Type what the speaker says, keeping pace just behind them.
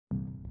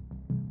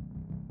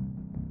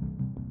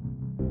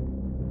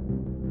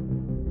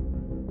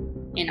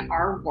in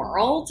our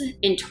world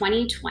in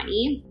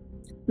 2020.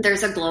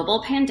 There's a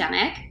global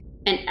pandemic,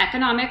 an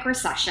economic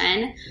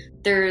recession,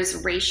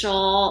 there's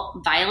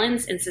racial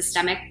violence and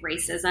systemic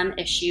racism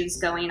issues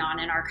going on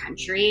in our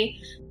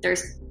country.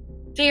 There's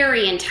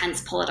very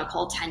intense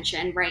political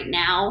tension right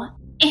now.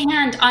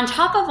 And on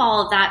top of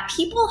all of that,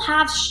 people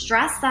have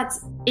stress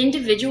that's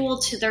individual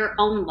to their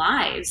own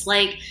lives,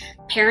 like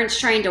parents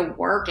trying to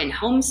work and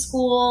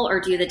homeschool or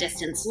do the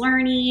distance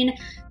learning.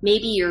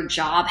 Maybe your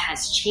job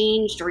has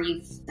changed or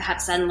you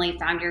have suddenly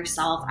found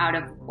yourself out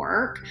of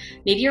work.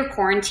 Maybe you're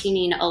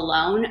quarantining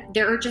alone.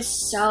 There are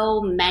just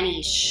so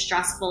many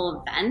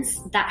stressful events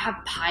that have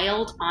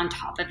piled on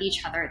top of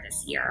each other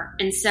this year.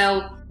 And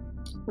so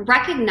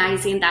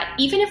recognizing that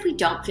even if we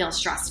don't feel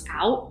stressed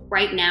out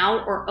right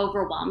now or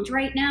overwhelmed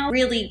right now,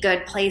 really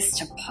good place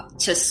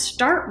to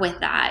start with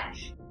that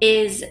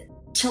is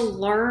to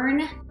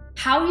learn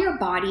how your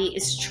body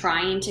is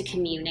trying to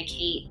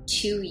communicate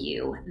to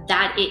you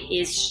that it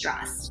is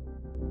stressed.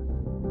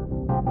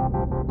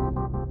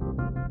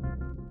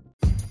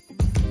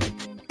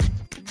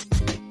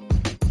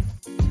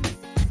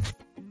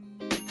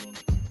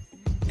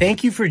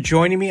 Thank you for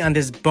joining me on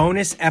this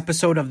bonus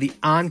episode of the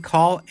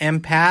On-Call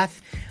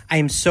Empath. I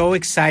am so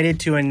excited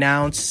to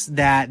announce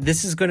that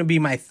this is going to be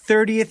my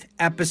 30th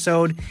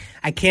episode.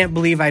 I can't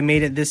believe I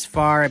made it this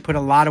far. I put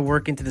a lot of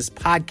work into this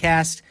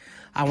podcast.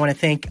 I want to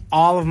thank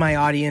all of my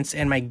audience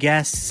and my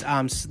guests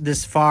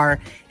this far,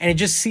 and it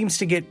just seems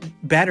to get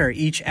better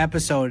each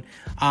episode.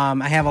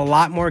 I have a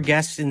lot more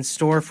guests in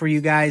store for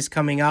you guys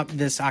coming up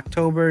this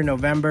October,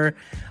 November,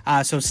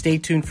 so stay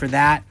tuned for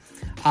that.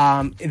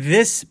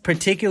 This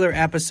particular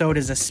episode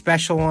is a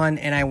special one,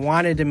 and I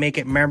wanted to make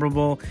it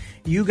memorable.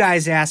 You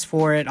guys asked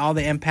for it, all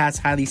the empaths,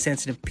 highly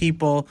sensitive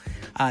people.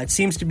 It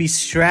seems to be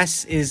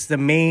stress is the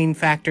main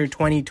factor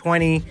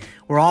 2020.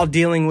 We're all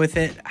dealing with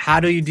it. How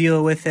do you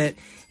deal with it?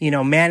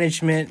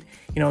 Management.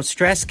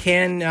 Stress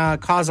can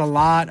cause a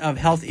lot of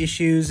health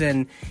issues,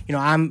 and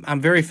I'm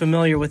very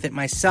familiar with it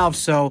myself.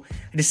 So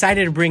I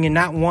decided to bring in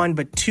not one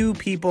but two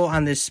people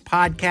on this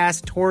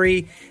podcast,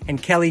 Torie and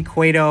Kelly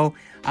Cueto.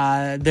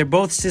 They're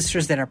both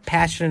sisters that are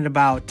passionate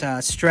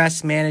about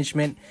stress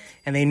management,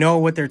 and they know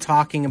what they're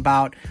talking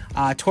about.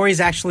 Torie's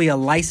actually a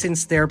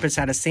licensed therapist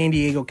out of San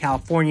Diego,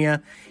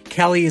 California.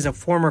 Kelly is a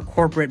former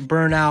corporate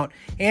burnout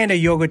and a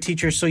yoga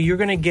teacher. So you're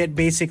going to get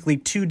basically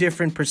two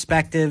different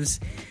perspectives.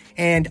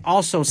 And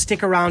also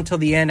stick around till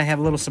the end. I have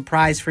a little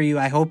surprise for you.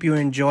 I hope you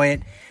enjoy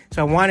it.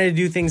 So I wanted to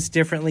do things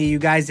differently. You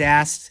guys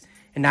asked,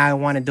 and now I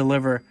want to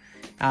deliver.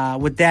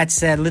 With that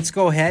said, let's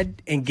go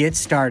ahead and get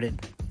started.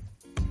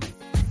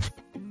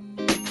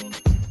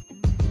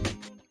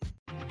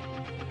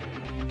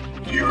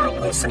 You're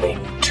listening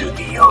to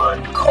the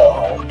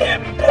On-Call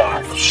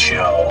Empath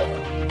Show.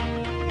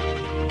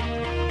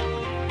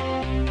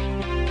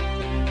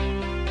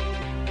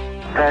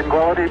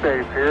 Tranquility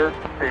Base here.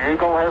 The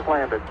Eagle has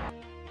landed.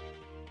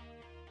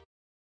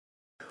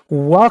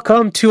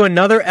 Welcome to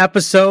another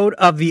episode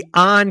of the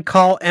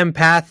On-Call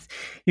Empath.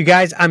 You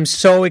guys, I'm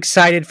so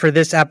excited for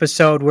this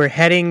episode. We're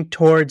heading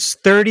towards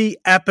 30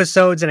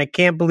 episodes, and I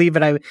can't believe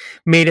it. I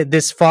made it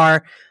this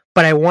far.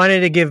 But I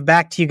wanted to give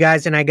back to you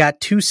guys, and I got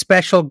two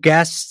special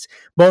guests.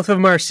 Both of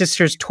them are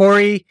sisters,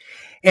 Torie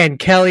and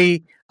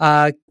Kelly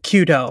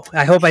Cueto.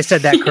 I hope I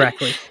said that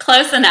correctly.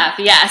 Close enough.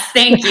 Yes.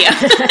 Thank you.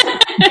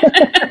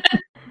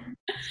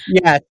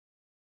 Yeah.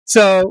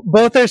 So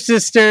both are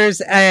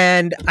sisters,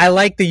 and I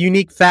like the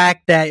unique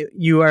fact that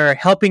you are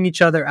helping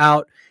each other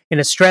out in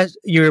a stress.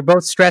 You're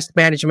both stress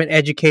management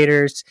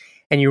educators,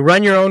 and you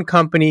run your own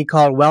company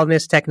called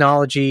Wellness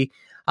Technology.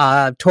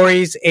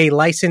 Torie's a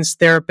licensed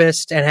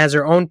therapist and has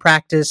her own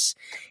practice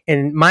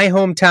in my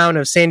hometown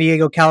of San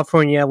Diego,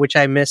 California, which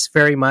I miss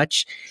very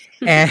much.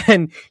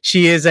 And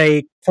she is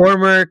a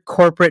former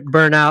corporate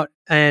burnout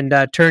and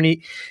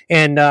attorney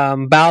and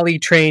Bali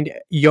trained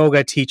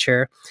yoga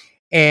teacher.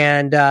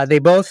 And they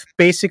both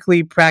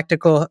basically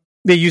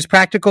they use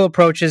practical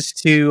approaches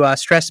to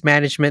stress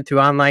management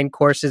through online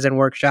courses and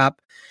workshop.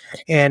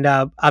 And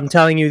I'm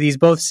telling you, these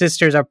both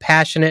sisters are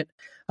passionate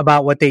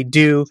about what they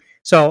do.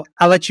 So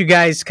I'll let you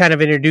guys kind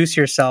of introduce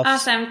yourselves.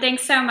 Awesome.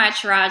 Thanks so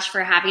much, Raj,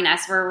 for having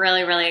us. We're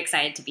really, really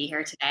excited to be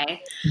here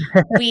today.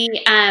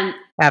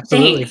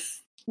 Absolutely. Thanks.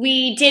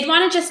 We did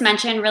want to just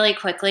mention really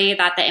quickly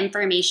that the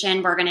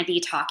information we're going to be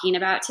talking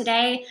about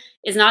today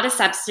is not a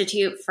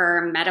substitute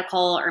for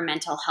medical or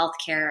mental health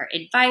care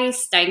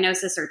advice,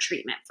 diagnosis, or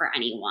treatment for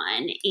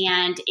anyone.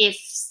 And if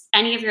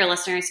any of your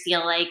listeners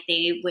feel like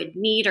they would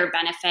need or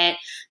benefit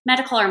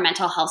medical or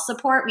mental health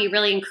support, we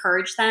really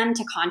encourage them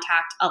to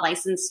contact a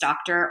licensed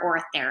doctor or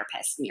a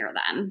therapist near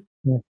them.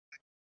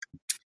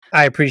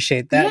 I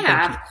appreciate that.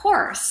 Yeah, of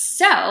course.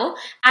 So,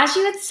 as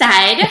you had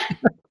said,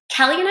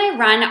 Kelly and I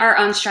run our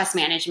own stress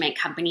management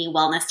company,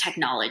 Wellness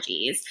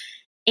Technologies.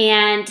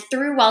 And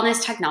through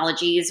Wellness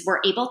Technologies,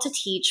 we're able to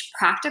teach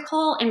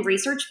practical and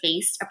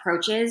research-based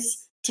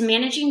approaches to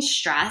managing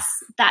stress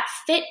that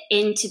fit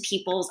into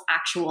people's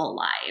actual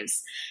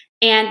lives.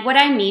 And what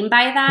I mean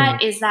by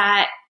that is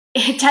that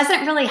it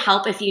doesn't really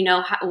help if you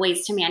know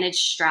ways to manage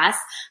stress,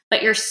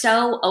 but you're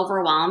so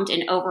overwhelmed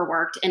and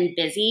overworked and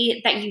busy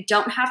that you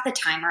don't have the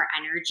time or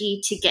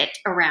energy to get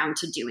around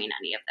to doing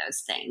any of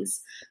those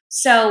things.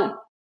 So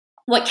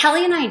what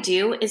Kelly and I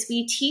do is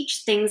we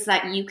teach things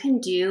that you can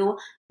do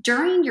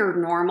during your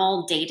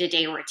normal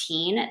day-to-day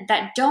routine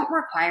that don't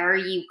require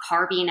you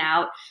carving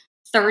out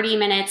 30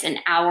 minutes, an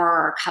hour,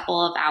 or a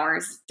couple of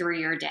hours through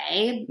your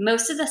day.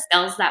 Most of the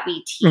skills that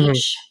we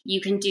teach,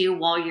 you can do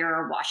while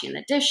you're washing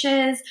the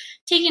dishes,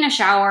 taking a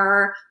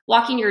shower,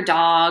 walking your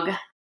dog,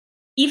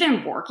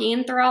 even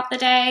working throughout the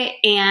day.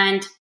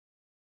 And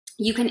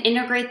you can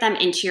integrate them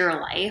into your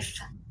life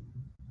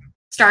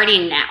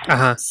starting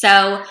now.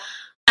 So,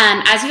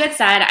 as you had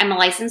said, I'm a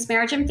licensed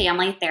marriage and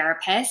family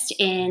therapist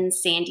in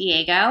San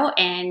Diego.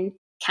 And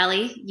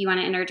Kelly, you want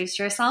to introduce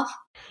yourself?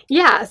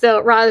 Yeah.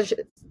 So Raj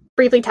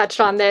briefly touched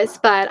on this,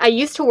 but I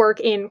used to work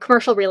in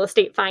commercial real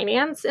estate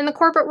finance in the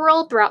corporate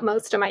world throughout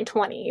most of my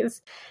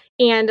 20s.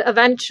 And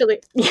eventually,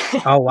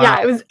 Oh, wow.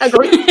 Yeah, it was a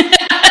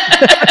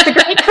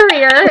great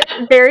career,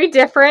 very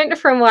different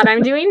from what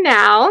I'm doing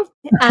now.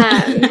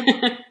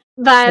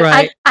 But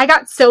Right. I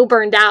got so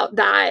burned out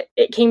that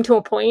it came to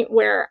a point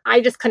where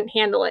I just couldn't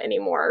handle it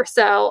anymore.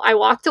 So I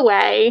walked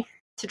away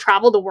to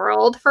travel the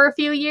world for a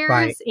few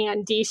years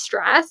and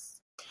de-stress.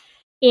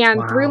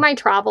 And through my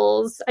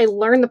travels, I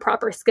learned the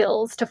proper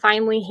skills to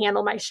finally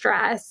handle my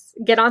stress,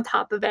 get on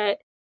top of it.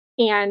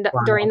 And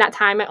during that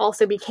time, I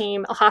also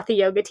became a hatha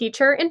yoga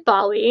teacher in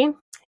Bali.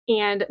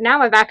 And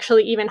now I've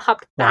actually even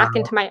hopped back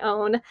into my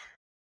own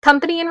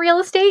company in real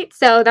estate.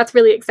 So that's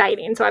really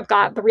exciting. So I've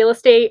got the real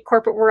estate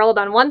corporate world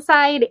on one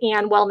side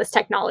and wellness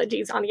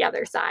technologies on the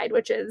other side,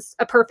 which is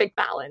a perfect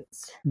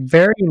balance.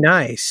 Very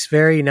nice.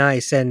 Very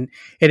nice. And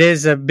it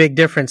is a big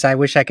difference. I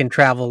wish I can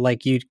travel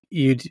like you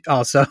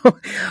also.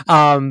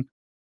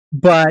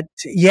 But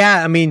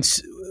yeah, I mean,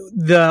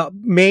 the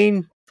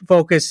main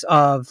focus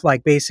of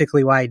like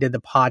basically why I did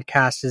the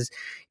podcast is,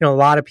 a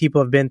lot of people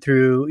have been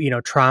through,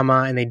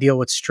 trauma and they deal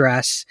with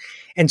stress.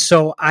 And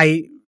so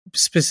I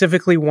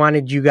specifically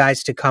wanted you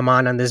guys to come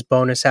on this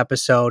bonus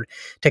episode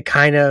to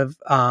kind of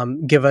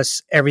give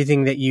us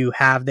everything that you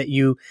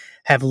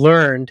have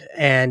learned.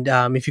 And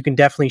if you can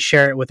definitely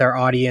share it with our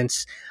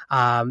audience,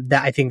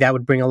 that I think that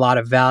would bring a lot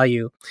of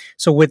value.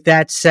 So with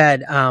that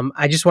said,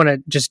 I just want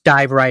to just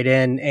dive right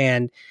in.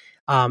 And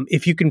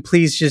if you can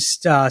please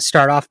just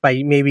start off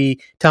by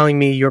maybe telling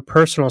me your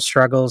personal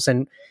struggles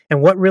and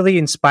what really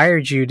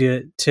inspired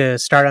you to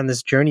start on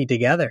this journey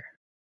together.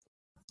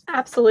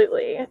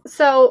 Absolutely.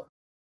 So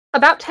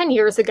about 10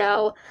 years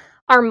ago,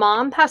 our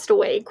mom passed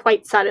away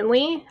quite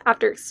suddenly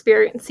after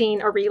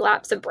experiencing a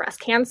relapse of breast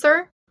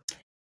cancer.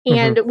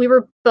 And we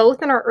were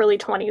both in our early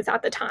 20s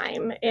at the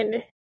time.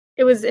 And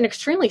it was an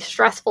extremely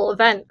stressful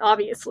event,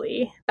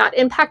 obviously, that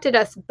impacted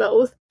us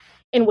both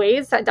in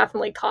ways that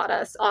definitely caught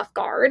us off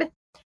guard.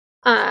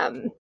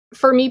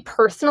 For me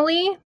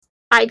personally,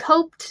 I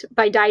coped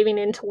by diving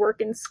into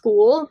work and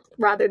school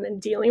rather than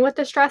dealing with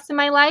the stress in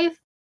my life.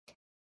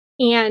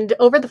 And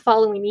over the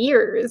following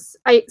years,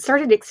 I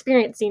started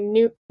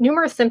experiencing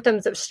numerous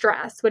symptoms of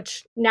stress,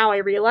 which now I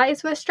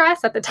realize was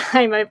stress. At the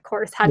time, I, of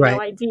course, had no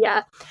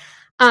idea.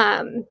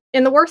 And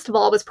the worst of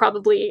all was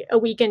probably a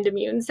weakened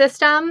immune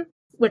system,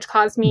 which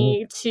caused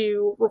me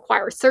to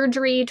require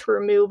surgery to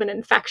remove an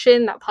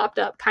infection that popped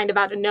up kind of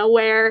out of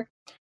nowhere.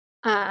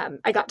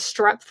 I got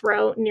strep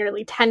throat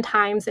nearly 10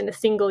 times in a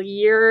single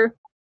year.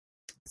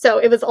 So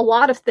it was a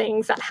lot of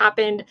things that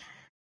happened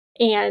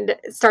and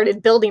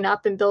started building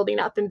up and building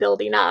up and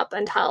building up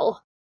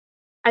until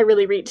I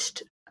really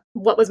reached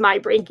what was my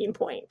breaking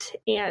point.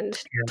 And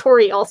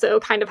Torie also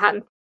kind of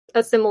had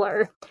a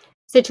similar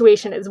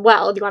situation as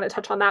well. Do you want to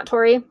touch on that,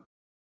 Torie?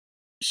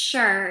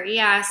 Sure.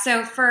 Yeah.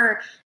 So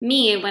for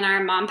me, when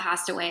our mom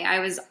passed away, I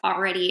was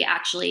already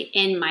actually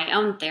in my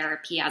own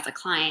therapy as a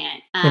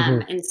client.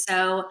 And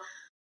so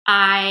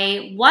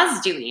I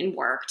was doing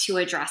work to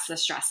address the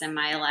stress in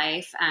my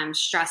life,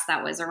 stress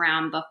that was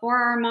around before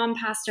our mom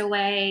passed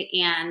away,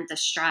 and the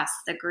stress,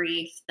 the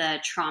grief, the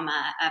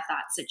trauma of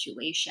that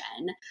situation.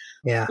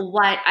 Yeah.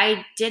 What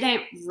I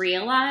didn't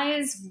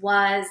realize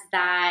was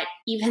that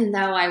even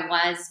though I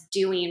was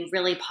doing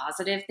really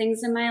positive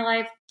things in my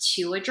life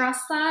to address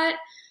that,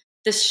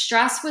 the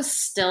stress was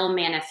still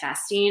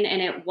manifesting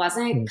and it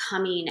wasn't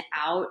coming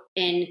out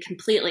in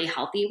completely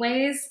healthy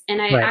ways.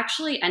 And I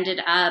actually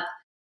ended up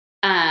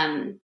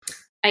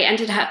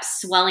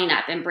swelling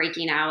up and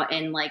breaking out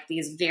in like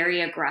these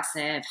very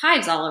aggressive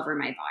hives all over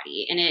my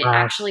body. And it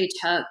actually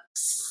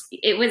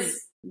it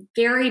was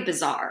very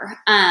bizarre.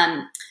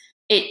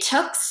 It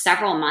took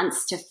several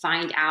months to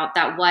find out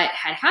that what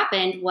had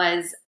happened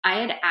was I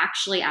had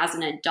actually, as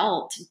an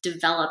adult,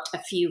 developed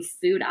a few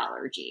food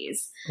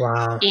allergies.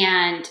 Wow.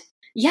 And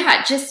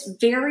yeah, just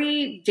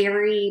very,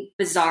 very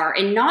bizarre,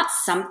 and not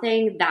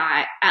something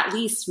that at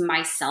least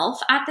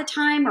myself at the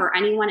time or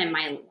anyone in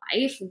my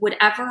life would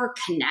ever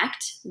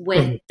connect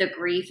with the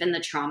grief and the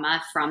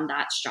trauma from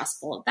that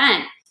stressful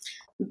event.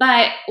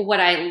 But what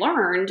I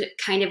learned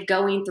kind of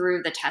going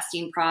through the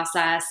testing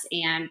process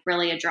and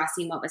really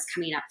addressing what was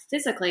coming up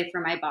physically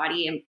for my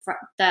body and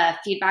the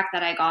feedback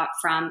that I got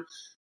from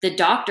the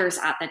doctors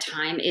at the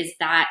time is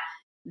that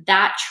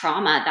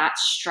trauma, that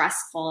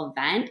stressful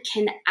event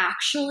can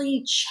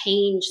actually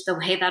change the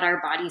way that our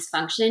bodies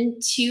function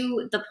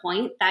to the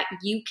point that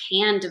you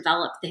can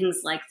develop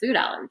things like food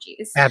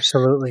allergies.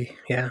 Absolutely.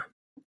 Yeah.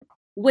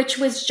 Which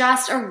was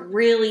just a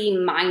really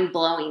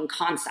mind-blowing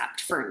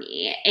concept for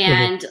me.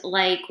 And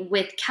like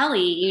with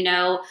Kelly,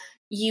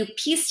 you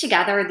piece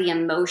together the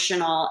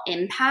emotional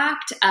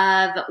impact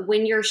of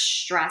when you're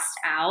stressed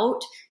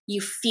out, you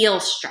feel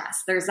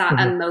stress. There's that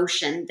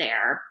emotion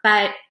there.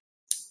 But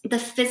the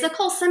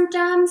physical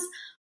symptoms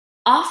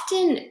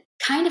often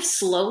kind of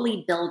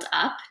slowly build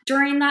up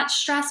during that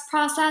stress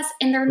process,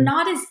 and they're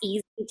not as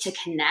easy to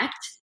connect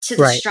to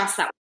the stress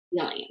that we're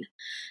feeling.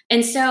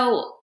 And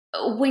so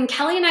when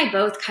Kelly and I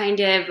both kind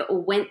of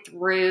went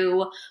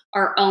through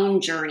our own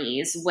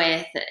journeys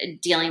with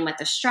dealing with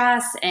the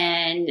stress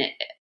and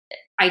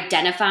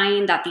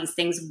identifying that these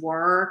things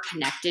were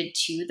connected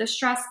to the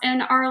stress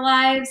in our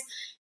lives,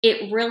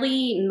 it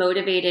really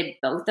motivated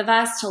both of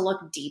us to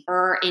look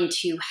deeper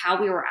into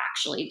how we were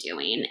actually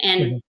doing.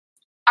 And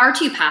our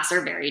two paths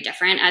are very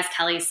different. As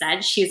Kelly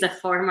said, she's a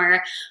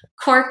former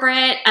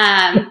corporate,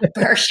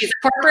 or she's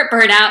a corporate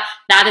burnout.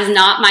 That is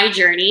not my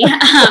journey.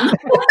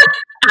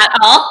 At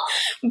all.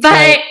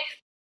 But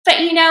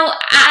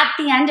at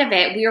the end of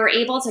it, we were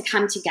able to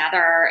come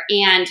together,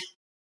 and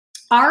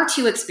our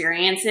two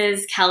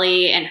experiences,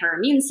 Kelly and her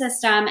immune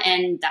system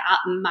and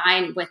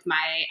mine with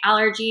my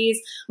allergies,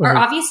 are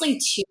obviously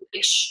two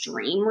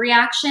extreme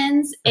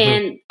reactions.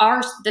 And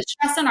the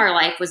stress in our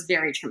life was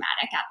very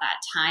traumatic at that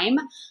time.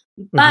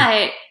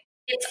 But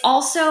it's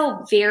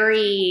also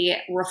very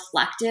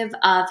reflective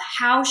of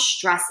how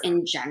stress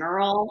in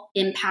general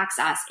impacts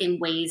us in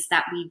ways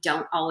that we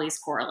don't always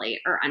correlate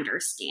or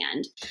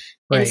understand.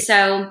 And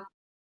so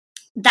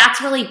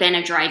that's really been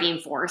a driving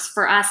force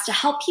for us to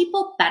help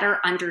people better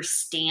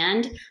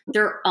understand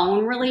their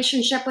own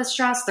relationship with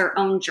stress, their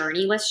own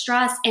journey with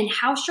stress, and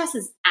how stress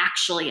is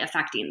actually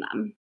affecting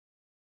them.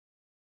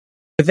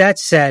 With that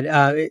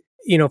said,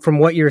 from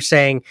what you're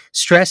saying,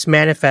 stress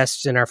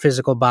manifests in our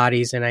physical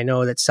bodies, and I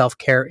know that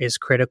self-care is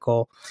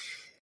critical.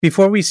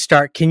 Before we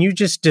start, can you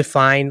just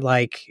define,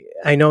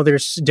 I know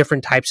there's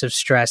different types of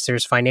stress.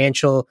 There's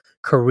financial,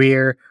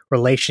 career,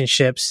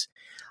 relationships.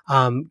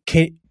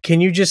 Can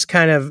you just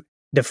kind of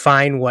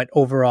define what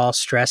overall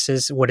stress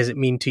is? What does it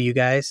mean to you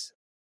guys?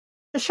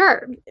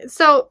 Sure.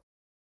 So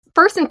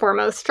first and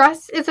foremost,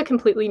 stress is a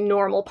completely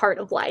normal part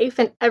of life,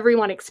 and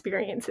everyone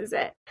experiences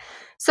it.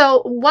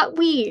 So what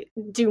we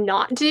do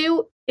not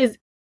do is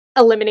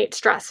eliminate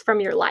stress from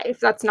your life.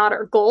 That's not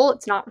our goal.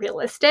 It's not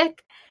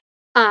realistic.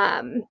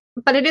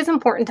 But it is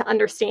important to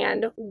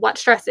understand what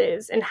stress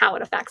is and how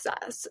it affects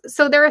us.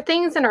 So there are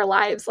things in our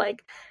lives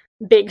like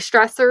big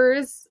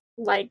stressors,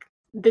 like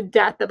the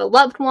death of a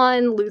loved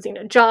one, losing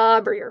a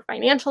job or your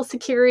financial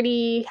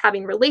security,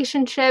 having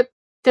relationship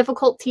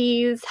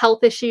difficulties,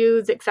 health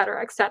issues,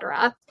 etc.,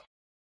 etc.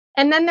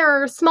 And then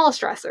there are small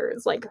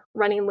stressors like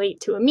running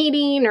late to a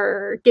meeting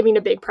or giving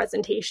a big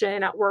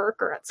presentation at work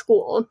or at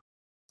school.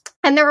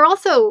 And there are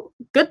also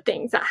good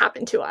things that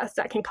happen to us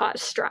that can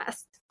cause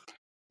stress.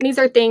 And these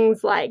are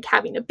things like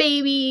having a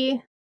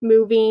baby,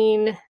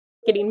 moving,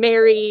 getting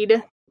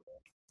married.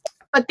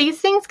 But these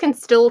things can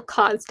still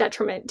cause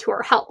detriment to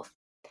our health.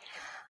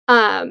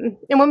 And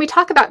when we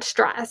talk about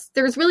stress,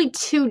 there's really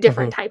two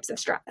different types of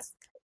stress.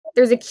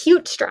 There's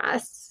acute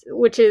stress,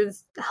 which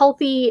is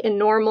healthy and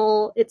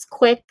normal. It's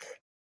quick.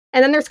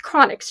 And then there's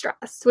chronic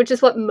stress, which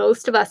is what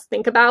most of us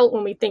think about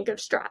when we think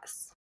of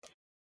stress.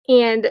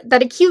 And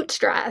that acute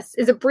stress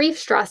is a brief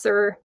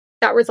stressor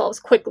that resolves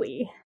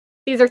quickly.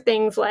 These are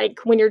things like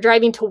when you're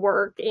driving to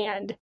work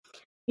and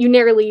you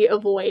narrowly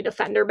avoid a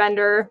fender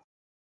bender,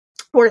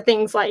 or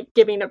things like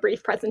giving a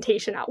brief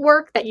presentation at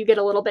work that you get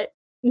a little bit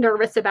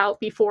nervous about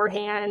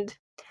beforehand,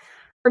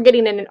 or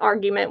getting in an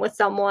argument with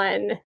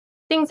someone,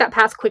 things that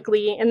pass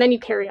quickly and then you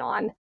carry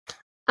on.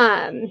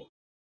 When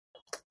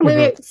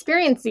we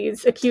experience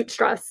these acute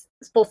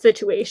stressful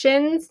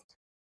situations,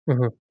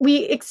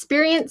 we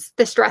experience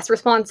the stress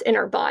response in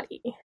our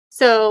body.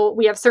 So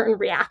we have certain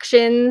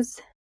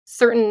reactions,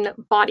 certain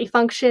body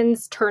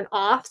functions turn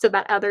off so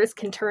that others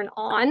can turn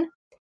on.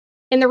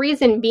 And the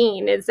reason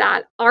being is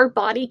that our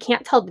body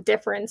can't tell the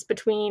difference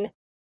between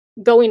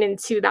going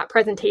into that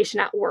presentation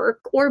at work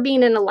or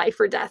being in a life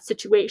or death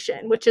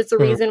situation, which is the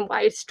reason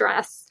why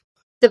stress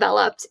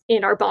developed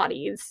in our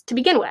bodies to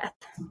begin with.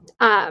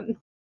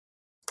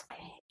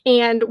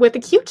 And with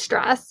acute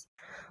stress,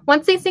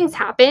 once these things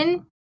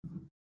happen,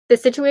 the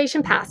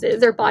situation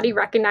passes, our body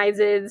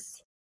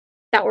recognizes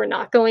that we're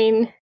not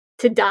going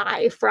to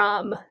die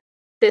from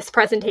this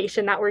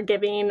presentation that we're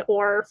giving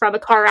or from a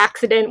car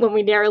accident when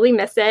we narrowly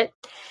miss it.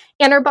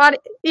 And our body,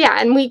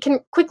 and we can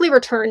quickly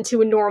return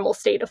to a normal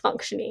state of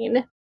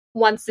functioning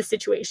once the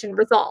situation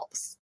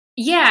resolves.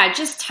 Yeah,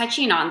 just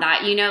touching on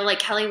that, like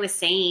Kelly was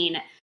saying,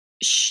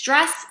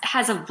 stress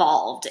has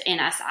evolved in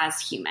us as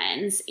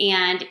humans,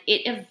 and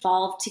it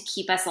evolved to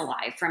keep us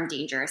alive from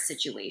dangerous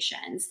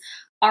situations.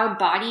 Our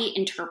body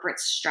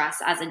interprets stress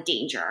as a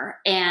danger,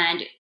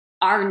 and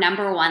our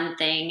number one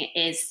thing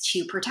is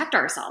to protect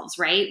ourselves,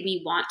 right?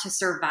 We want to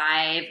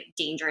survive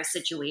dangerous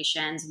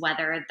situations,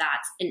 whether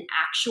that's an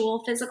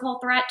actual physical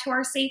threat to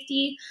our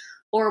safety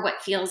or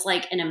what feels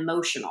like an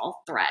emotional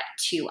threat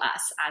to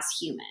us as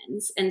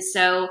humans. And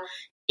so,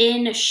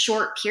 in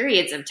short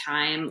periods of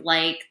time,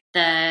 like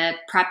the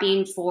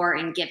prepping for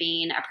and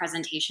giving a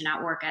presentation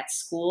at work at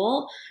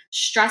school,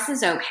 stress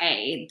is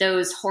okay.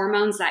 Those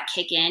hormones that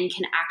kick in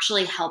can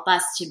actually help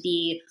us to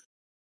be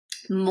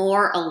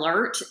more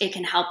alert. It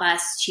can help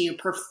us to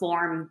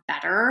perform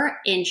better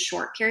in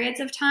short periods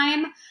of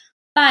time.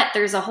 But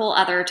there's a whole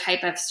other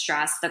type of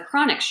stress, the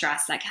chronic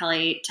stress that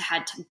Kelly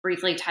had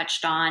briefly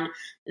touched on,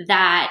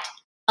 that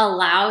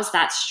allows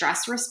that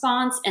stress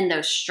response and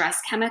those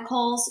stress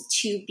chemicals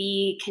to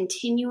be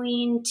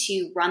continuing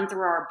to run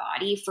through our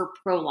body for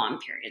prolonged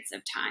periods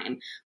of time,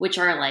 which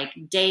are like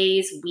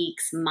days,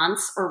 weeks,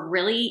 months, or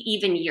really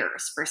even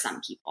years for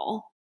some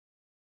people.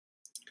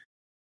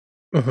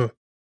 Mm-hmm.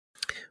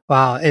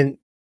 Wow. And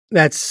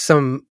that's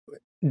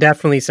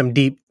definitely some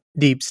deep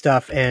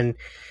stuff. And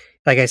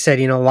like I said,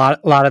 a lot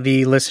of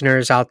the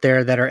listeners out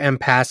there that are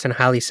empaths and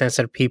highly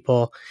sensitive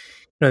people,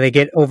 they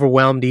get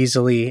overwhelmed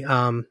easily.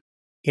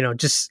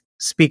 Just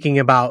speaking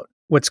about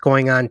what's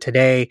going on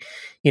today,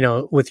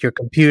 with your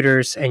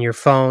computers and your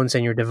phones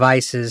and your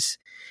devices,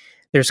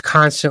 there's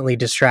constantly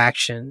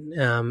distraction.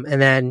 And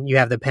then you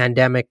have the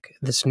pandemic,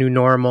 this new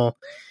normal,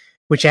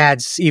 which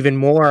adds even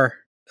more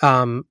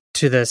to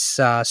this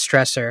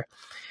stressor.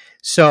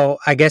 So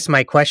I guess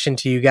my question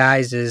to you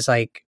guys is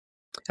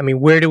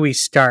where do we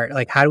start?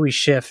 Like, how do we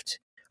shift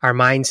our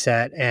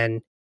mindset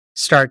and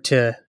start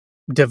to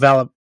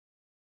develop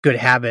good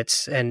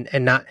habits and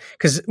not,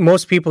 because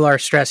most people are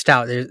stressed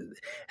out.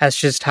 That's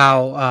just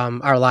how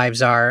our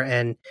lives are.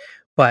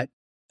 But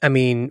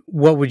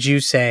what would you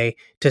say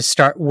to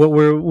start? What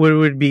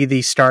would be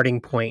the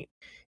starting point?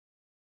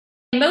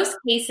 In most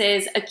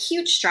cases,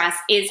 acute stress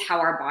is how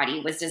our body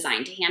was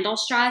designed to handle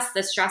stress.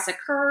 The stress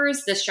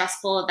occurs, the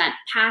stressful event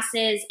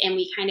passes, and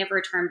we kind of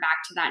return back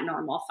to that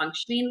normal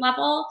functioning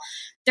level.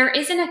 There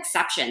is an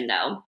exception,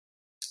 though.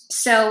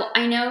 So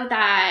I know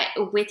that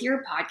with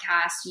your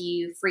podcast,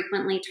 you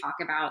frequently talk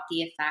about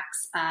the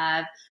effects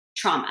of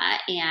trauma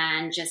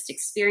and just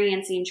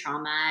experiencing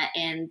trauma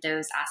in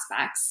those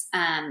aspects.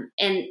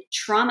 And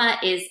trauma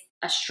is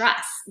a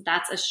stress.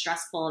 That's a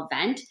stressful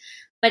event,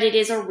 but it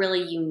is a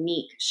really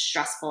unique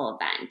stressful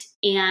event.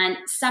 And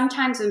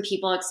sometimes when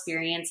people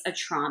experience a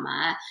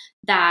trauma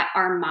that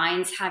our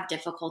minds have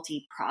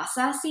difficulty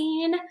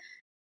processing,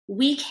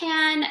 we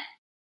can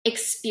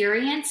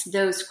experience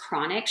those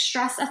chronic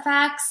stress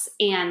effects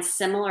and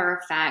similar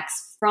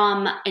effects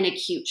from an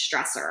acute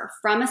stressor,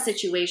 from a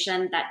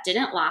situation that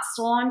didn't last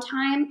a long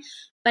time,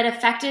 but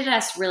affected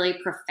us really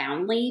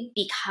profoundly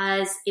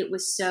because it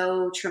was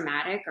so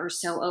traumatic or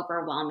so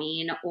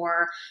overwhelming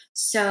or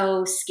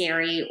so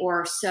scary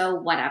or so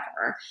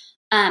whatever.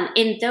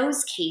 In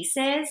those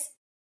cases,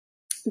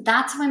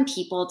 that's when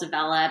people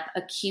develop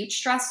acute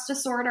stress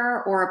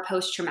disorder or a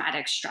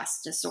post-traumatic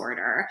stress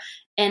disorder.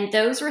 And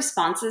those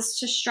responses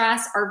to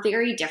stress are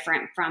very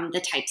different from the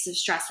types of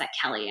stress that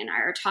Kelly and I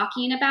are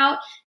talking about.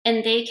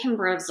 And they can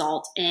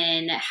result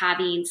in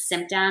having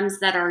symptoms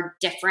that are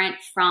different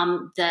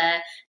from the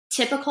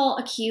typical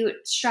acute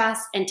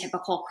stress and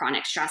typical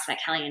chronic stress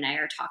that Kelly and I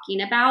are talking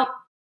about.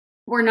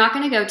 We're not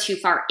going to go too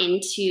far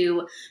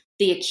into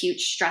the acute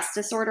stress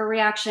disorder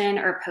reaction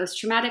or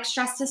post-traumatic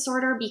stress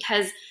disorder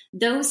because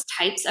those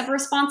types of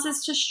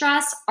responses to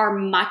stress are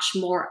much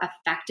more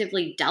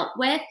effectively dealt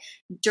with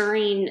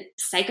during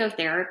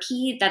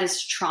psychotherapy that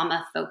is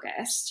trauma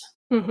focused.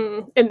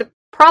 Mm-hmm. And the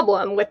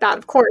problem with that,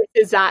 of course,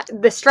 is that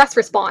the stress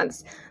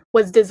response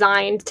was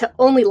designed to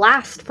only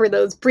last for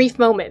those brief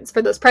moments,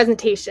 for those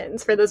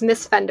presentations, for those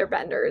missed fender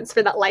benders,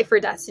 for that life or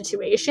death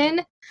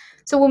situation.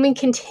 So when we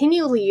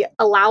continually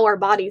allow our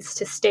bodies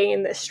to stay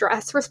in this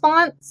stress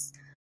response,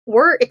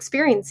 we're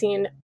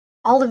experiencing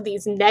all of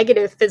these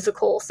negative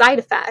physical side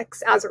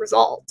effects as a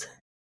result.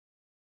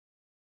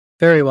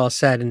 Very well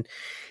said. And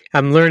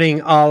I'm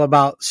learning all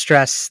about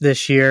stress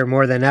this year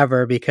more than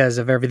ever because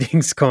of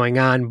everything's going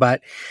on.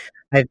 But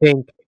I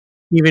think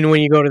even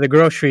when you go to the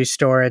grocery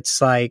store,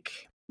 it's like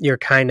you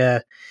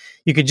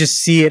could just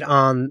see it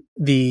on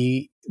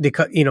the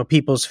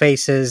people's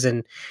faces,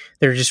 and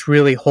they're just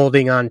really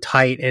holding on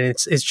tight, and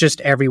it's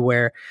just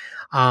everywhere.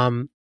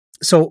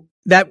 So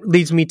that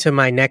leads me to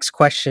my next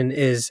question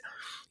is,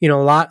 a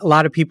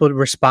lot of people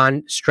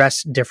respond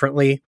stress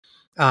differently.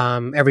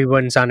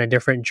 Everyone's on a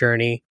different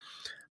journey.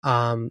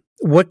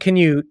 What can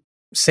you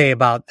say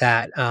about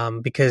that?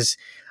 Because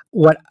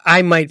what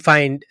I might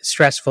find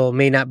stressful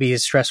may not be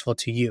as stressful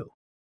to you.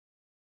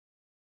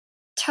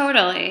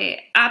 Totally.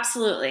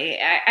 Absolutely.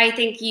 I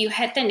think you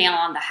hit the nail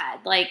on the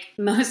head. Like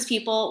most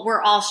people,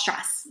 we're all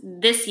stressed.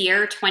 This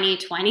year,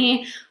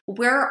 2020,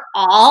 we're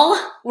all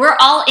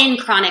in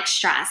chronic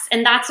stress,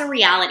 and that's a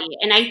reality.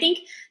 And I think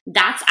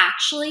that's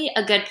actually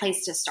a good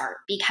place to start,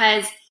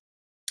 because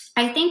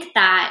I think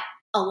that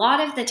a lot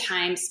of the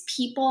times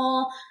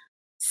people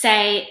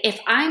say, if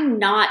I'm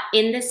not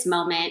in this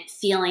moment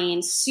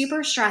feeling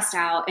super stressed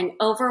out and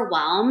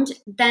overwhelmed,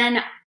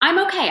 then I'm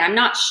okay. I'm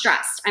not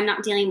stressed. I'm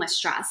not dealing with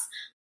stress.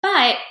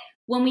 But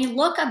when we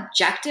look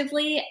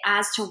objectively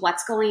as to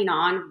what's going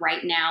on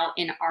right now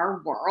in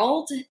our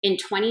world in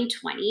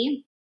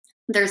 2020,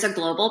 there's a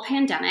global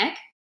pandemic,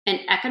 an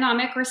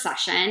economic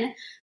recession,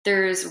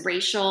 there's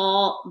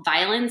racial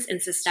violence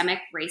and systemic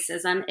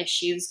racism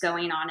issues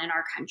going on in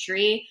our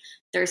country.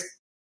 There's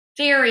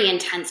very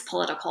intense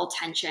political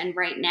tension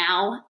right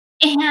now.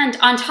 And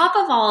on top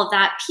of all of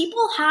that,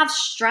 people have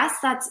stress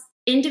that's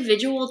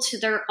individual to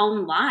their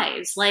own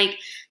lives, like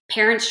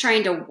parents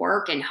trying to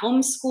work and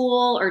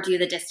homeschool or do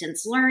the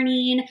distance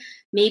learning.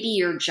 Maybe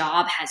your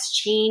job has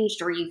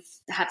changed or you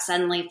have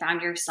suddenly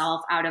found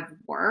yourself out of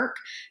work.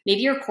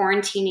 Maybe you're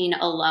quarantining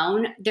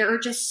alone. There are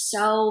just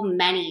so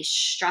many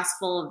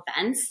stressful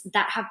events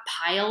that have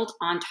piled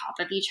on top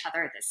of each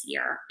other this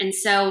year. And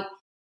so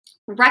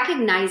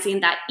recognizing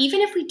that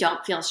even if we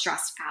don't feel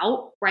stressed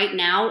out right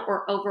now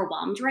or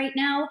overwhelmed right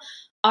now,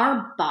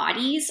 our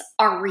bodies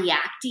are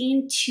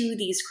reacting to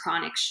these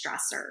chronic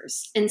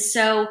stressors. And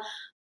so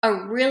a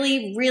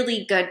really,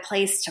 really good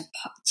place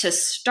to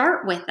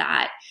start with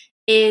that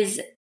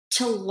is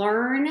to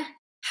learn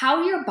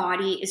how your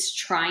body is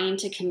trying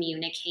to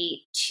communicate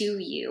to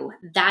you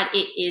that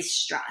it is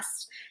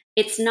stressed.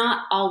 It's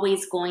not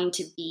always going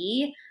to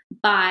be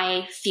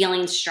by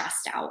feeling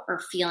stressed out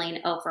or feeling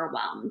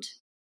overwhelmed.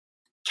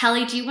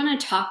 Kelly, do you want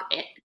to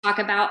talk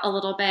about a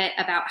little bit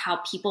about how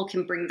people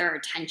can bring their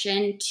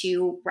attention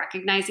to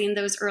recognizing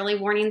those early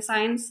warning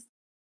signs?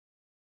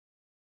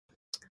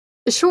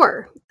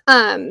 Sure.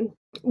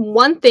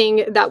 One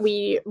thing that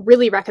we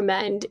really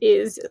recommend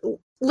is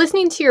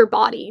listening to your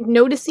body,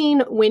 noticing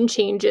when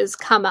changes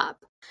come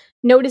up,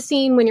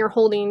 noticing when you're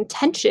holding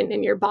tension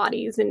in your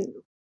bodies in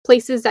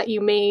places that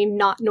you may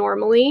not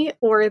normally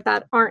or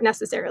that aren't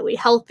necessarily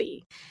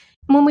healthy.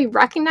 When we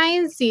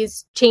recognize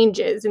these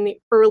changes in the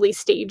early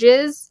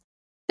stages,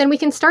 then we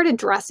can start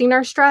addressing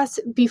our stress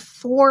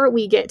before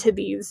we get to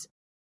these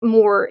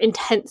more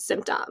intense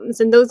symptoms.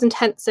 And those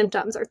intense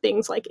symptoms are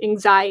things like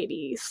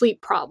anxiety,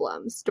 sleep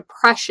problems,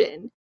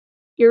 depression,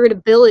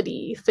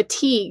 irritability,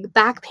 fatigue,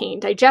 back pain,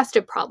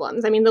 digestive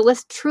problems. I mean, the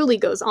list truly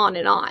goes on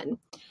and on.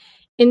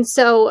 And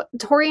so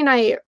Torie and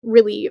I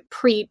really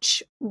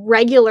preach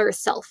regular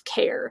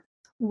self-care,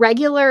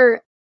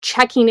 regular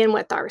checking in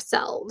with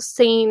ourselves,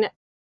 saying,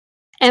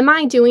 am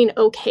I doing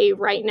okay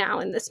right now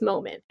in this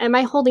moment? Am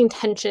I holding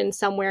tension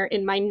somewhere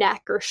in my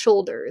neck or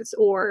shoulders?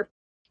 Or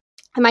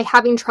am I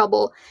having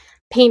trouble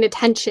paying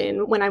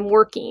attention when I'm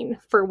working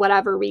for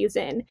whatever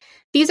reason?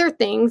 These are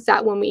things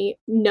that when we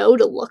know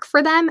to look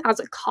for them as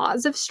a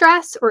cause of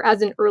stress or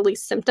as an early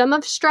symptom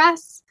of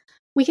stress,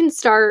 we can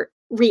start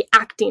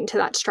reacting to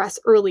that stress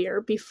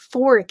earlier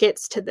before it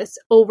gets to this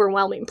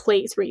overwhelming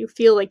place where you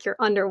feel like you're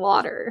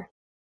underwater.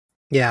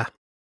 Yeah.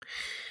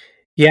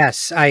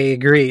 Yes, I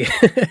agree.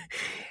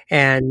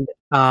 And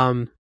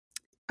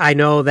I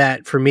know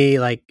that for me,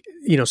 like,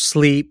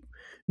 sleep,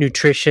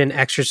 nutrition,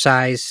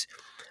 exercise,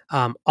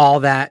 all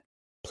that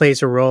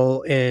plays a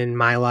role in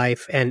my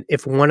life. And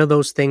if one of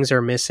those things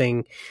are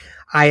missing,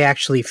 I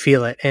actually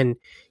feel it. And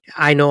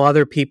I know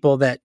other people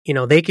that,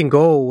 they can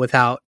go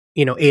without,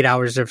 8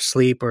 hours of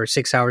sleep or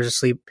 6 hours of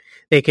sleep.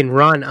 They can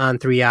run on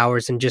 3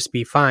 hours and just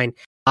be fine.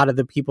 A lot of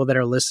the people that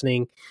are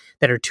listening,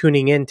 that are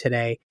tuning in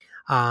today,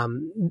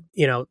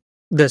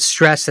 the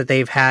stress that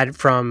they've had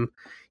from,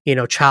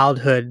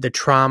 childhood, the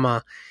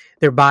trauma,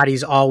 their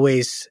body's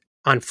always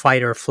on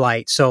fight or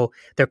flight. So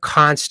they're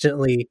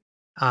constantly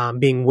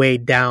being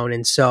weighed down.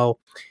 And so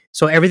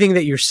everything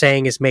that you're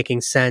saying is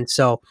making sense.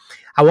 So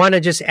I want to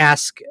just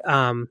ask,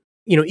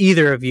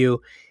 either of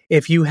you,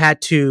 if you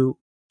had to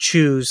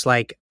choose,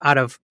 like, out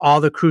of all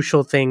the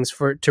crucial things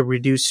to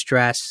reduce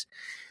stress,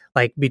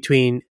 like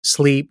between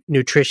sleep,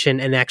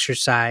 nutrition, and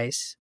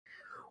exercise,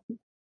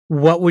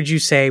 what would you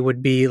say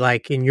would be,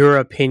 like, in your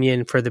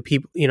opinion, for the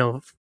people,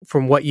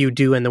 from what you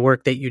do and the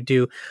work that you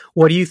do,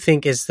 what do you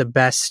think is the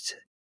best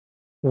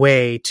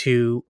way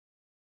to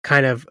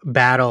kind of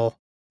battle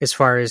as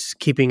far as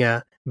keeping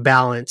a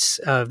balance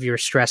of your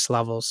stress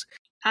levels?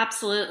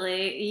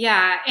 Absolutely.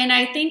 Yeah. And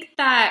I think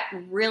that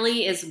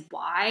really is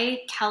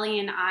why Kelly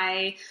and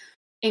I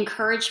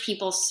encourage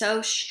people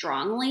so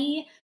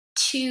strongly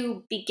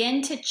to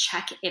begin to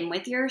check in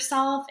with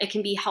yourself. It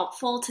can be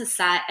helpful to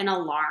set an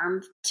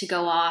alarm to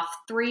go off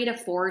 3 to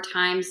 4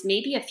 times,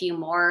 maybe a few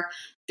more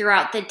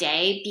throughout the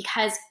day,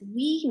 because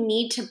we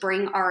need to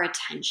bring our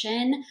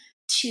attention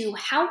to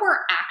how we're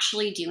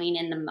actually doing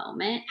in the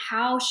moment,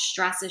 how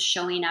stress is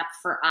showing up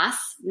for us,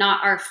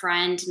 not our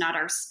friend, not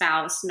our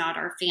spouse, not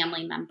our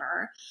family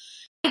member.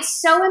 It's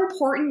so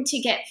important to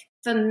get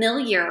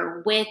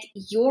familiar with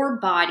your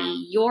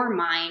body, your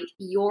mind,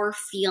 your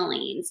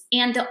feelings.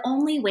 And the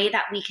only way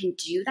that we can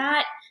do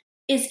that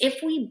is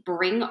if we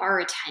bring our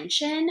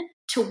attention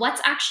to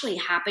what's actually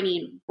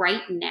happening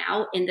right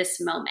now in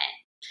this moment.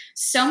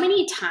 So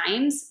many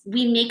times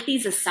we make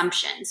these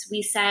assumptions.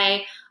 We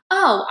say,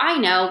 oh, I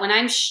know when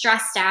I'm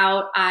stressed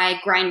out, I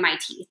grind my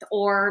teeth,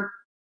 or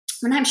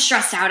when I'm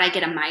stressed out, I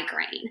get a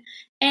migraine.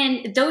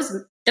 And those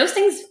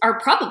things are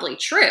probably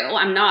true.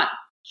 I'm not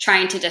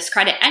trying to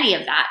discredit any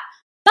of that.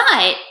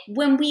 But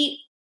when we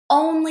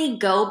only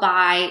go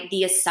by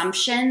the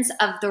assumptions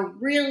of the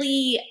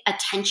really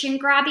attention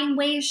grabbing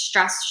ways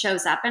stress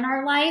shows up in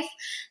our life,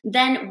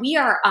 then we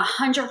are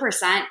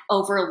 100%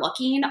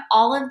 overlooking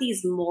all of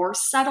these more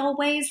subtle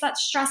ways that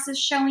stress is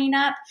showing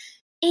up.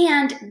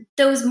 And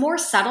those more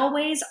subtle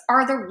ways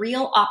are the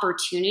real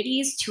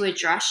opportunities to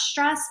address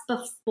stress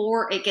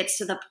before it gets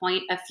to the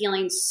point of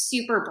feeling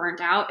super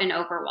burnt out and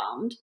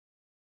overwhelmed.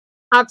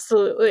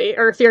 Absolutely.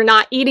 Or if you're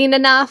not eating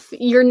enough,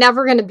 you're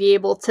never going to be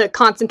able to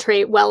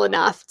concentrate well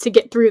enough to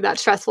get through that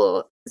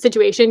stressful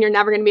situation. You're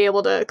never going to be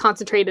able to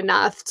concentrate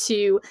enough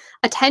to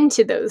attend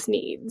to those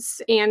needs.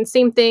 And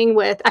same thing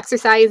with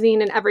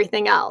exercising and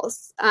everything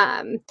else.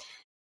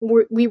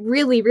 We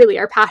really, really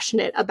are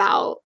passionate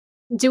about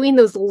doing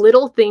those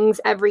little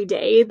things every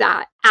day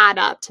that add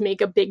up to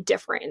make a big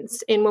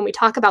difference. And when we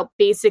talk about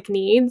basic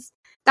needs,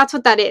 that's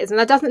what that is. And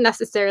that doesn't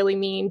necessarily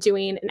mean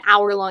doing an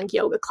hour-long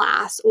yoga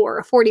class or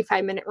a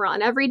 45-minute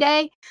run every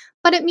day,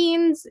 but it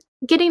means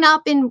getting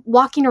up and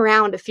walking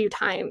around a few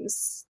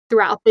times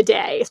throughout the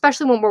day,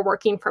 especially when we're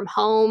working from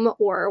home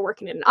or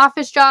working in an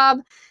office job.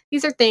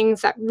 These are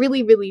things that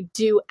really, really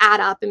do add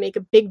up and make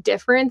a big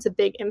difference, a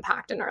big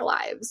impact in our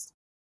lives.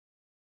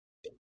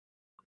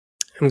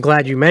 I'm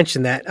glad you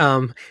mentioned that.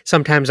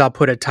 Sometimes I'll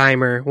put a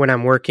timer when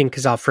I'm working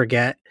because I'll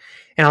forget,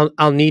 and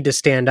I'll need to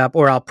stand up,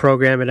 or I'll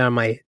program it on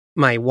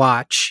my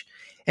watch.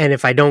 And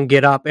if I don't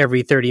get up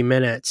every 30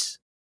 minutes,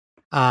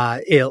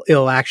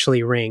 it'll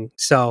actually ring.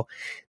 So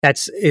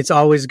it's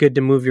always good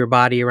to move your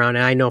body around.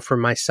 And I know for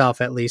myself,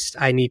 at least,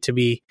 I need to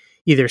be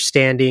either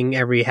standing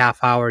every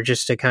half hour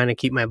just to kind of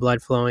keep my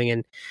blood flowing.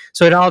 And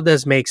so it all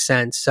does make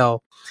sense.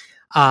 So,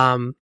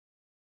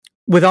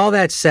 with all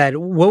that said,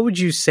 what would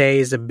you say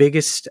is the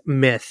biggest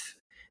myth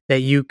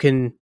that you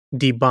can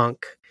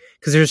debunk?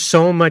 Because there's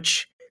so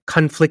much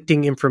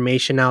conflicting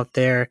information out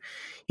there.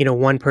 You know,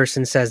 one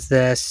person says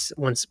this,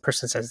 one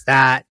person says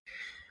that.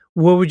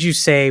 What would you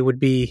say would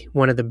be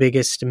one of the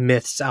biggest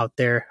myths out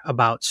there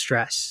about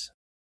stress?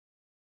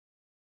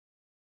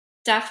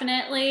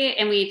 Definitely,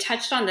 and we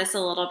touched on this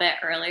a little bit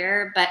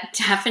earlier, but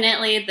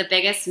definitely the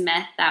biggest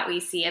myth that we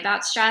see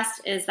about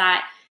stress is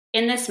that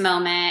in this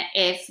moment,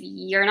 if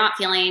you're not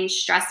feeling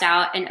stressed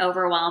out and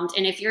overwhelmed,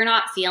 and if you're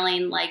not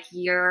feeling like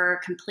you're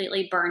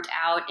completely burnt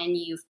out and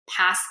you've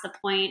passed the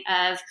point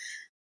of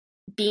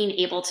being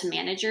able to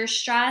manage your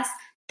stress,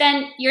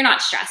 then you're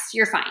not stressed.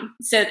 You're fine.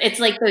 So it's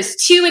like those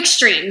two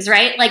extremes,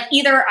 right? Like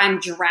either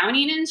I'm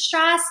drowning in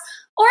stress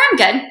or I'm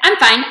good. I'm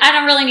fine. I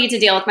don't really need to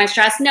deal with my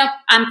stress. Nope,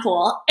 I'm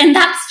cool. And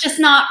that's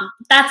not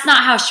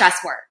how stress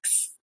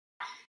works.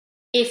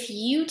 If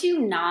you do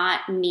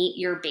not meet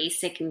your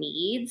basic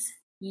needs,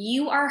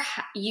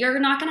 you're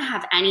not going to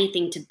have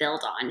anything to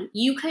build on.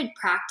 You could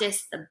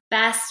practice the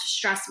best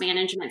stress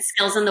management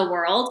skills in the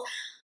world,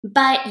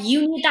 but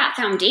you need that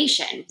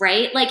foundation,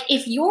 right? Like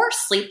if you're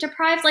sleep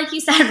deprived, like you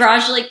said,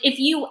 Raj, like if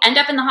you end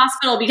up in the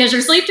hospital because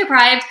you're sleep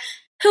deprived,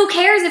 who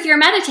cares if you're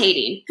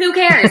meditating? Who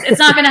cares? It's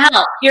not going to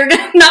help. You're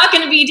not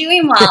going to be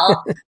doing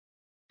well.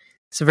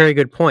 It's a very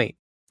good point.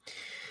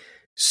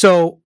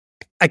 So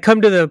I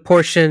come to the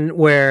portion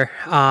where,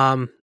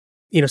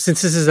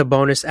 since this is a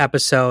bonus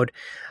episode,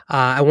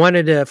 I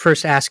wanted to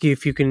first ask you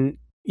if you can,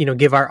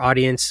 give our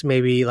audience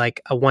maybe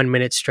like a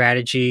 1-minute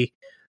strategy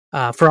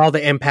for all the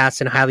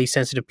empaths and highly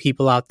sensitive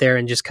people out there,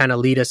 and just kind of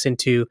lead us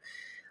into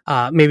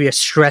maybe a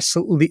stress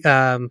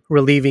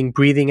relieving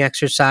breathing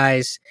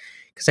exercise,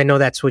 because I know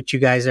that's what you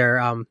guys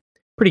are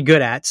pretty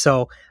good at.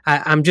 So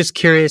I'm just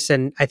curious,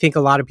 and I think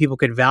a lot of people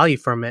could value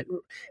from it.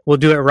 We'll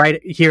do it right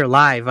here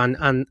live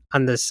on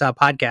this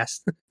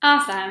podcast.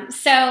 Awesome.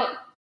 So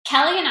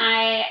Kelly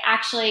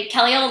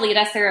will lead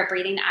us through a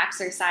breathing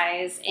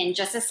exercise in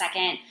just a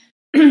second,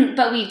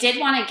 but we did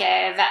want to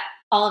give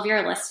all of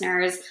your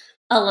listeners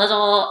a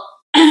little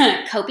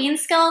coping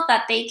skill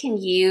that they can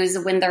use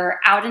when they're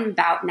out and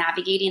about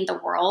navigating the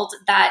world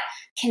that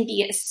can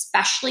be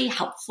especially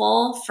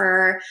helpful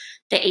for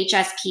the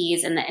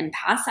HSPs and the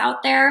empaths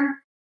out there.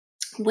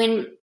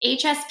 When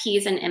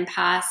HSPs and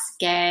empaths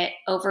get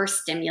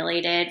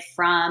overstimulated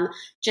from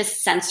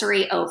just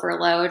sensory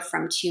overload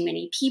from too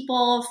many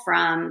people,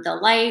 from the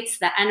lights,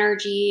 the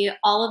energy,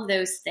 all of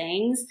those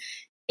things,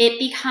 it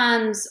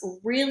becomes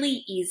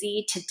really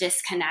easy to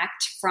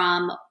disconnect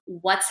from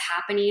what's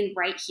happening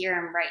right here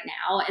and right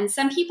now. And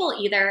some people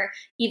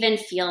even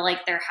feel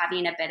like they're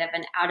having a bit of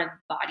an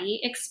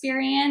out-of-body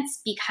experience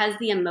because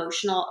the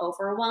emotional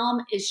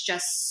overwhelm is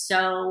just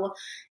so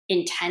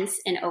intense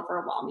and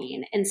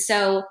overwhelming. And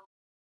so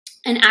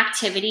an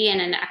activity and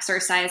an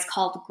exercise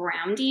called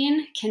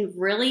grounding can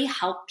really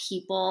help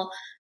people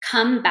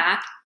come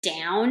back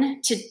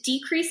down to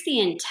decrease the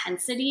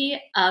intensity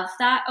of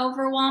that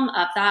overwhelm,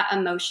 of that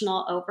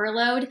emotional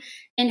overload,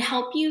 and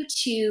help you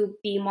to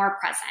be more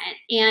present.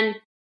 And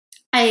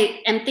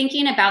I am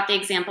thinking about the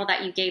example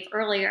that you gave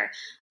earlier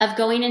of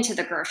going into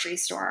the grocery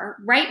store.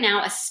 Right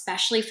now,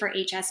 especially for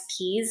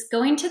HSPs,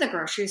 going to the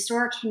grocery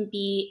store can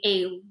be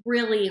a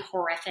really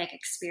horrific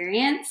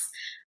experience.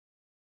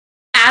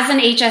 As an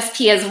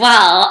HSP as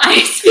well,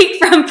 I speak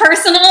from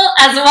personal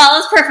as well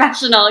as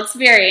professional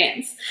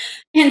experience.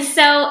 And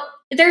so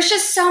there's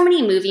just so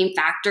many moving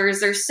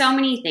factors. There's so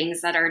many things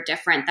that are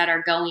different that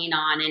are going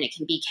on, and it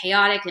can be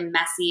chaotic and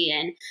messy.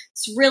 And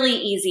it's really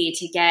easy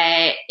to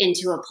get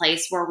into a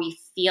place where we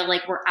feel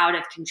like we're out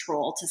of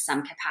control to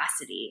some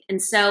capacity.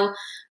 And so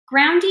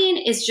grounding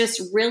is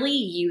just really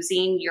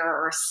using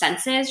your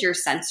senses, your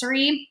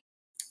sensory.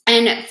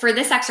 And for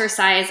this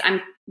exercise,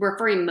 I'm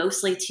referring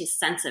mostly to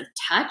sense of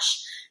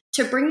touch,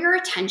 to bring your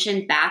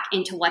attention back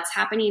into what's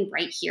happening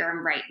right here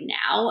and right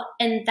now.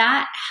 And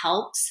that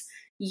helps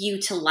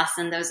you to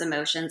lessen those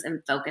emotions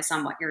and focus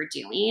on what you're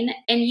doing.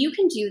 And you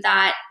can do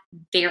that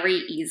very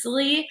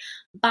easily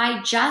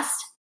by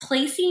just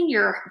placing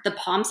the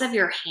palms of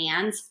your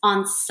hands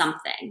on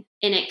something.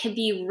 And it could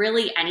be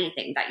really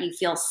anything that you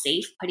feel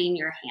safe putting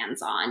your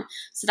hands on.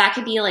 So that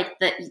could be like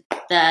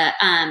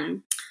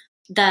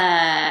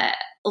the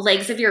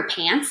legs of your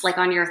pants, like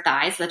on your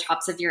thighs, the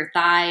tops of your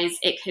thighs.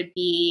 It could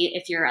be,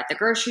 if you're at the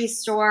grocery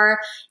store,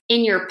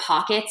 in your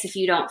pockets if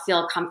you don't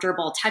feel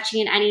comfortable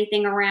touching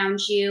anything around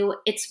you.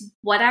 It's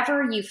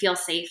whatever you feel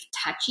safe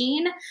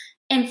touching,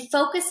 and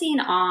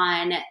focusing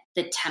on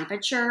the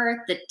temperature,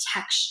 the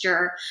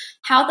texture,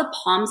 how the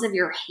palms of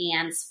your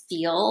hands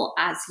feel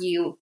as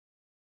you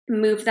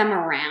move them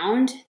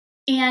around.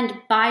 And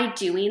by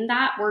doing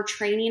that, we're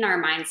training our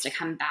minds to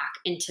come back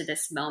into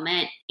this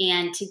moment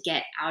and to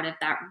get out of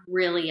that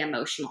really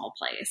emotional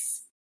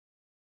place.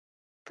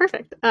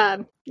 Perfect.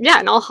 Yeah,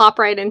 and I'll hop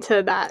right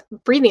into that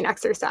breathing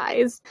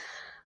exercise.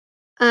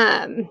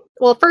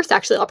 Well, first,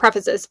 actually, I'll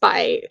preface this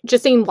by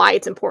just saying why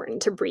it's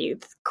important to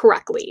breathe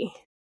correctly.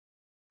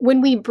 When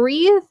we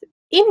breathe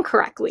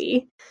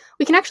incorrectly,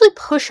 we can actually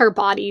push our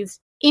bodies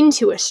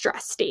into a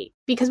stress state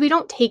because we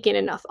don't take in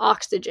enough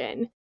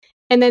oxygen.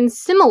 And then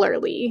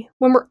similarly,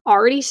 when we're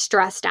already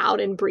stressed out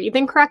and breathe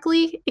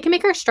incorrectly, it can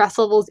make our stress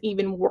levels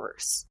even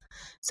worse.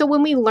 So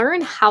when we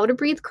learn how to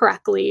breathe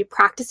correctly,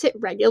 practice it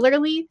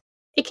regularly,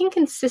 it can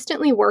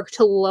consistently work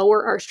to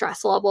lower our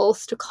stress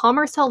levels, to calm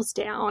ourselves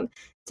down,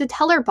 to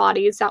tell our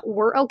bodies that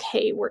we're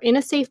okay, we're in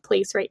a safe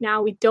place right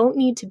now, we don't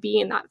need to be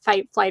in that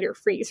fight, flight, or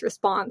freeze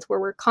response where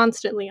we're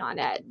constantly on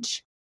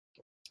edge.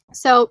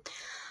 So,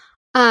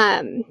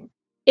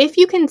 if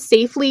you can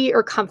safely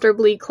or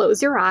comfortably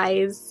close your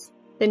eyes,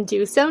 then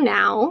do so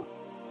now.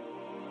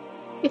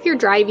 If you're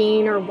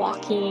driving or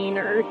walking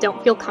or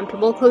don't feel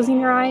comfortable closing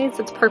your eyes,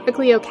 it's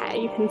perfectly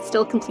okay. You can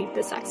still complete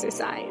this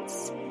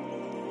exercise.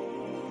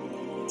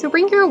 So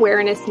bring your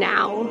awareness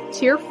now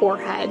to your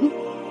forehead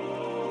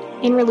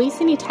and release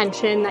any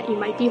tension that you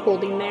might be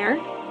holding there.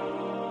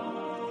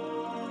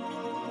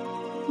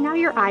 Now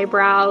your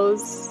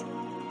eyebrows,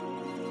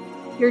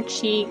 your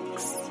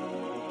cheeks,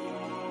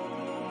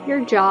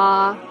 your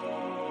jaw,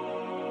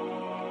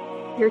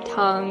 your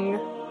tongue,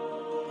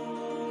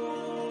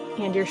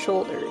 and your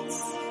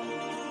shoulders.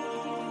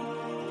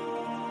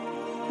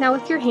 Now,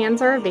 if your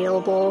hands are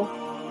available,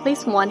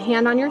 place one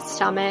hand on your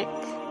stomach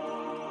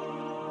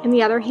and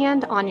the other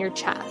hand on your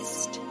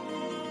chest.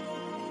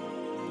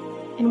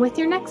 And with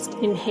your next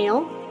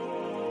inhale,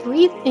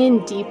 breathe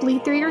in deeply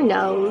through your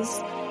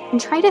nose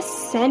and try to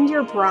send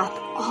your breath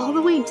all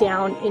the way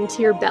down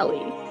into your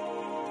belly,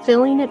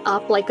 filling it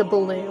up like a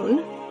balloon.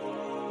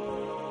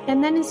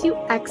 And then as you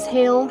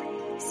exhale,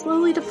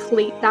 slowly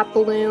deflate that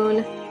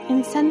balloon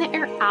and send the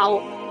air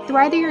out through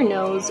either your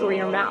nose or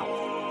your mouth.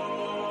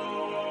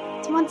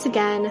 So once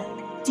again,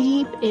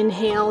 deep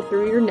inhale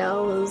through your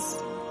nose.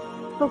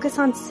 Focus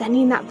on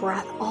sending that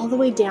breath all the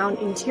way down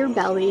into your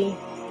belly.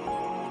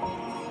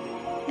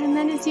 And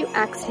then as you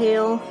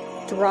exhale,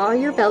 draw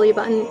your belly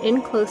button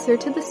in closer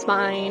to the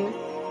spine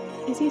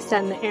as you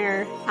send the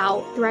air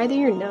out through either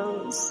your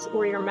nose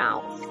or your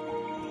mouth.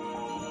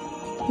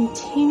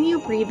 Continue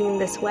breathing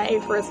this way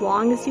for as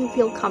long as you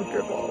feel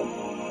comfortable.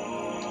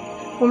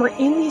 When we're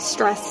in these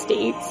stress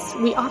states,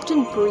 we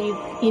often breathe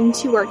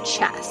into our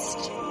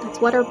chest. That's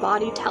what our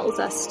body tells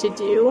us to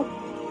do.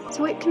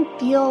 So it can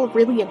feel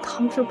really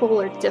uncomfortable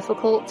or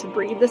difficult to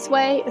breathe this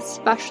way,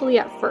 especially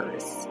at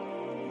first.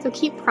 So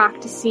keep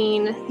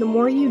practicing. The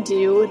more you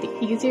do,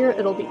 the easier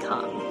it'll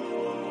become.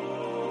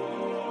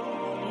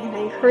 And I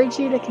encourage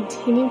you to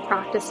continue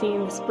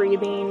practicing this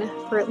breathing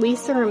for at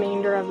least the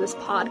remainder of this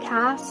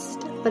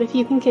podcast. But if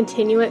you can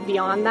continue it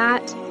beyond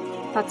that,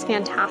 that's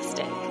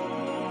fantastic.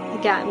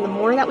 Again, the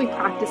more that we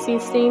practice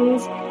these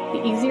things,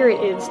 the easier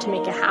it is to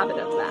make a habit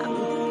of them.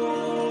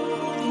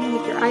 And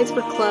if your eyes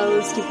were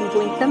closed, you can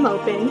blink them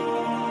open.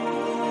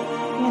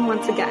 And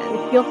once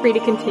again, feel free to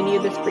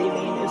continue this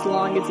breathing as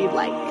long as you'd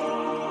like.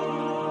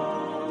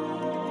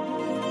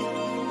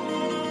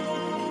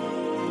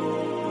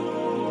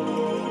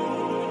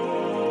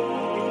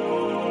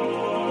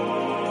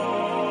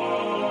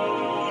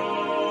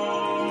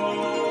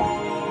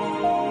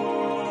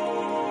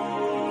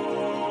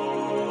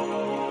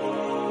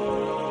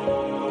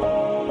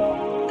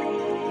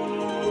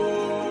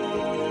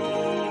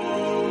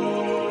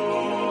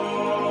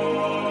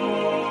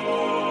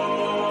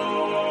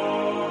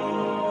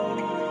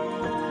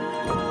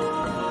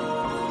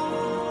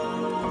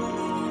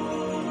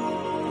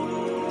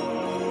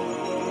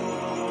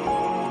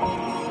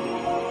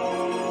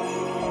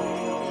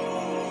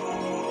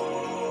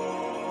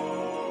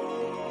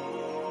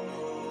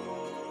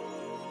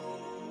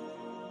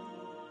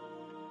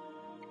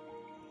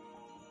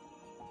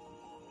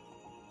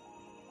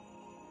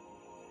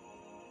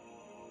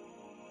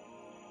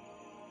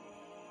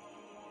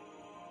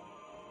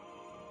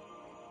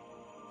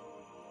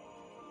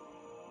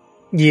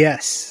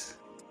 Yes.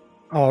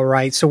 All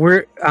right. So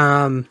we're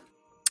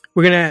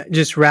gonna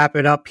just wrap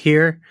it up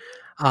here.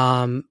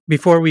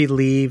 Before we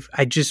leave,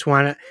 I just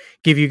want to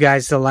give you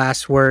guys the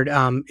last word.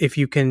 If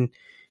you can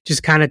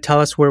just kind of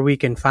tell us where we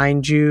can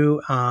find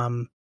you,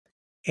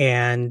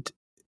 and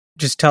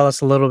just tell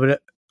us a little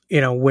bit,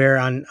 where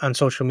on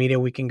social media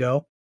we can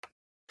go.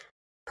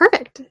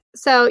 Perfect.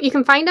 So you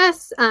can find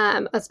us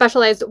a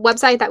specialized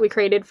website that we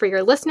created for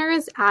your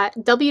listeners at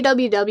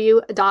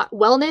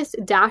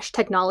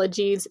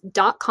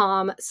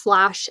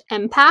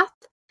www.wellness-technologies.com/empath.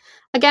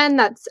 Again,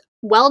 that's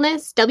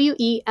wellness,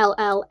 WELLNESS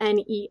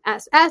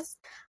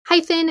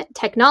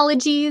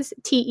 -technologies,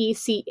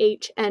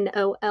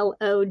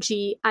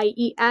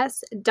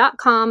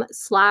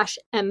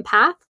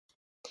 TECHNOLOGIES.com/empath.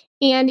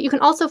 And you can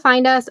also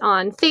find us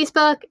on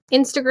Facebook,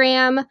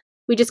 Instagram.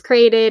 We just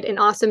created an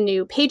awesome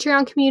new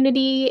Patreon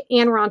community,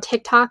 and we're on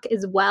TikTok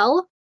as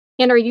well.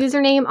 And our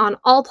username on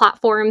all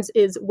platforms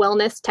is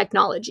Wellness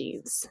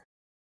Technologies.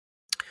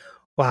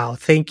 Wow.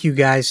 Thank you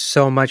guys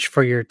so much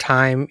for your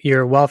time,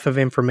 your wealth of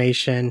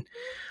information.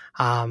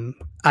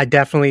 I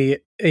definitely,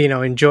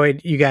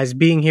 enjoyed you guys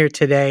being here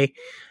today.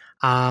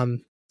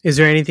 Is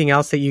there anything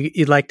else that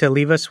you'd like to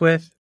leave us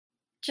with?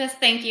 Just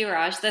thank you,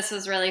 Raj. This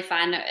was really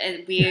fun.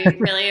 We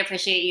really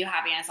appreciate you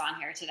having us on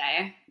here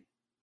today.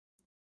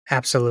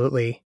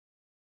 Absolutely.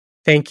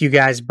 Thank you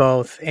guys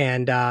both.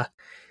 And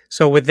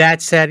so with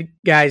that said,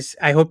 guys,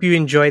 I hope you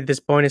enjoyed this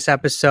bonus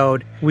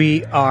episode.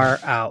 We are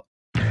out.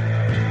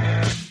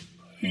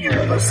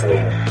 You're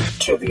listening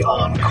to the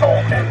On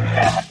Call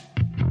Empath